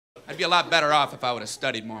I'd be a lot better off if I would have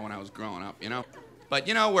studied more when I was growing up, you know? But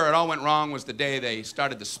you know where it all went wrong was the day they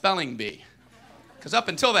started the spelling bee. Because up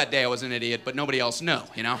until that day I was an idiot, but nobody else knew,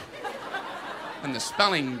 you know? When the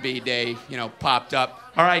spelling bee day, you know, popped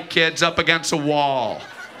up. All right, kids, up against a wall.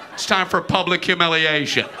 It's time for public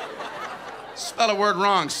humiliation. Spell a word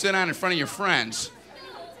wrong, sit down in front of your friends.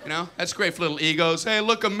 You know, that's great for little egos. Hey,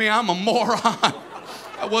 look at me, I'm a moron.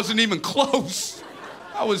 I wasn't even close.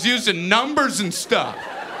 I was using numbers and stuff.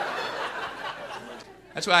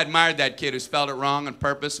 That's why I admired that kid who spelled it wrong on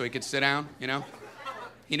purpose so he could sit down, you know?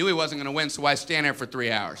 He knew he wasn't gonna win, so why stand there for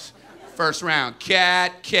 3 hours? First round,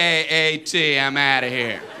 cat, K-A-T, I'm out of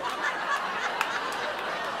here.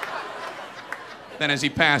 Then as he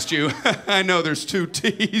passed you, I know there's 2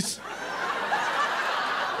 T's.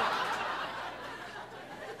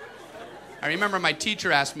 I remember my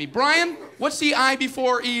teacher asked me, Brian, what's the I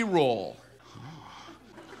before E rule?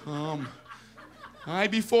 I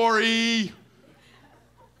before E,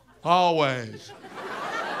 always.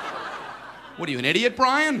 What are you, an idiot,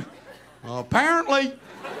 Brian? Apparently.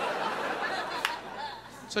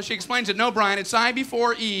 So she explains it, no, Brian, it's I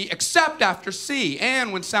before E, except after C,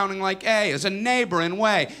 and when sounding like A, as a neighboring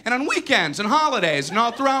way, and on weekends and holidays, and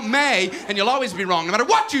all throughout May, and you'll always be wrong, no matter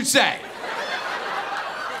what you say.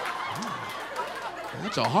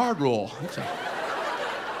 That's a hard rule.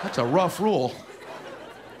 That's a rough rule.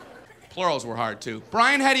 Plurals were hard, too.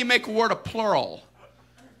 Brian, how do you make a word a plural?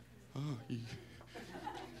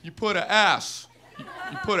 You put a S.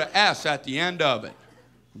 You put a S at the end of it.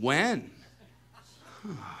 When?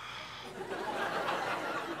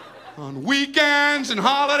 On weekends and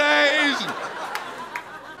holidays.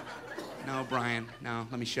 No, Brian, no,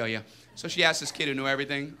 let me show you. So she asked this kid who knew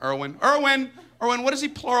everything, Erwin, what is he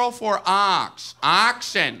plural for? Ox.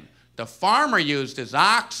 Oxen. The farmer used his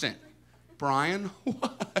oxen. Brian,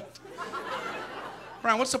 what?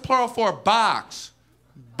 Brian, what's the plural for box?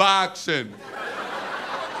 Boxen.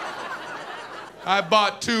 I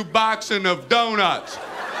bought 2 boxen of donuts.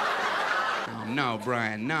 Oh, no,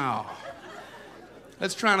 Brian, no.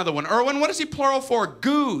 Let's try another one. Erwin, what is he plural for?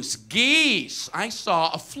 Goose. Geese. I saw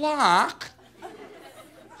a flock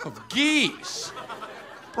of geese.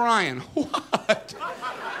 Brian, what?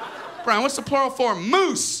 Brian, what's the plural for?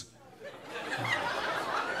 Moose.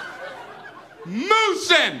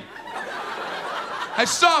 MOOSEN. I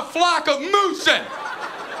saw a flock of MOOSEN.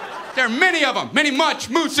 There are many of them, much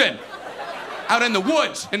MOOSEN. Out in the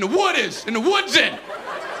woods, in the woodsin.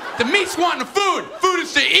 The meat's wanting the food. Food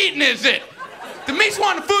is to eating, is it? The meat's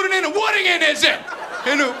wanting the food and in the wooding in, is it?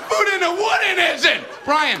 And the food in the wooding, is it?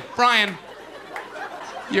 Brian,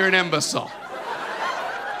 you're an imbecile.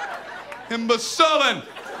 Imbecilin'.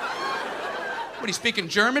 What, are you speaking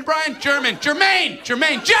German, Brian?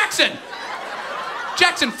 Jermaine, Jackson.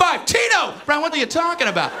 Jackson 5, Tito. Brian, what are you talking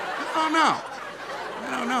about? I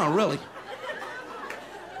don't know, really.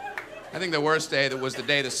 I think the worst day was the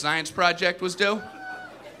day the science project was due.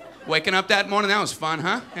 Waking up that morning, that was fun,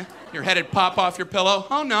 huh? Yeah. Your head would pop off your pillow.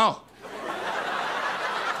 Oh, no.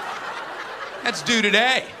 That's due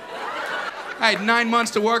today. I had 9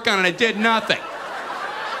 months to work on it. I did nothing.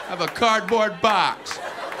 I have a cardboard box.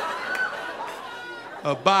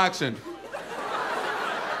 A boxing.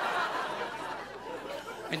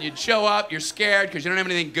 And you'd show up, you're scared because you don't have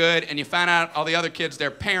anything good, and you find out all the other kids,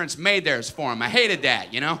 their parents made theirs for them. I hated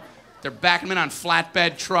that, you know? They're backing them in on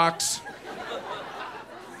flatbed trucks.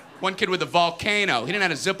 One kid with a volcano. He didn't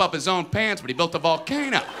have to zip up his own pants, but he built a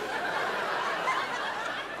volcano.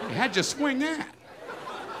 He had to swing that.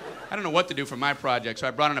 I don't know what to do for my project, so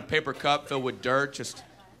I brought in a paper cup filled with dirt, just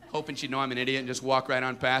hoping she'd know I'm an idiot and just walk right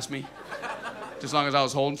on past me. Just as long as I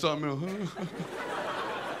was holding something. You know.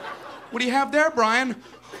 What do you have there, Brian?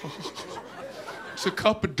 It's a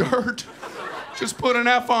cup of dirt. Just put an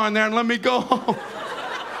F on there and let me go home.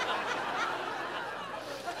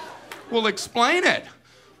 Well, explain it.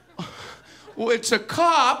 Well, it's a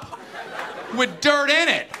cup with dirt in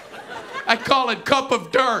it. I call it cup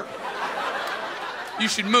of dirt. You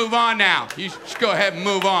should move on now. You should go ahead and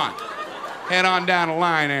move on. Head on down the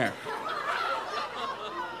line there.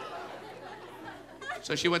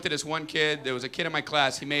 So she went to this one kid. There was a kid in my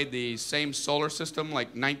class. He made the same solar system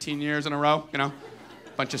like 19 years in a row, you know?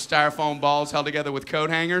 Bunch of styrofoam balls held together with coat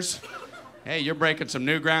hangers. Hey, you're breaking some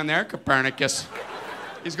new ground there, Copernicus.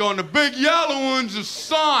 He's going, the big yellow one's the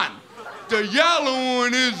sun. The yellow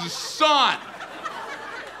one is the sun.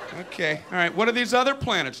 Okay, all right, what are these other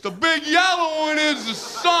planets? The big yellow one is the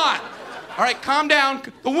sun. All right, calm down.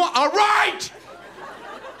 All right!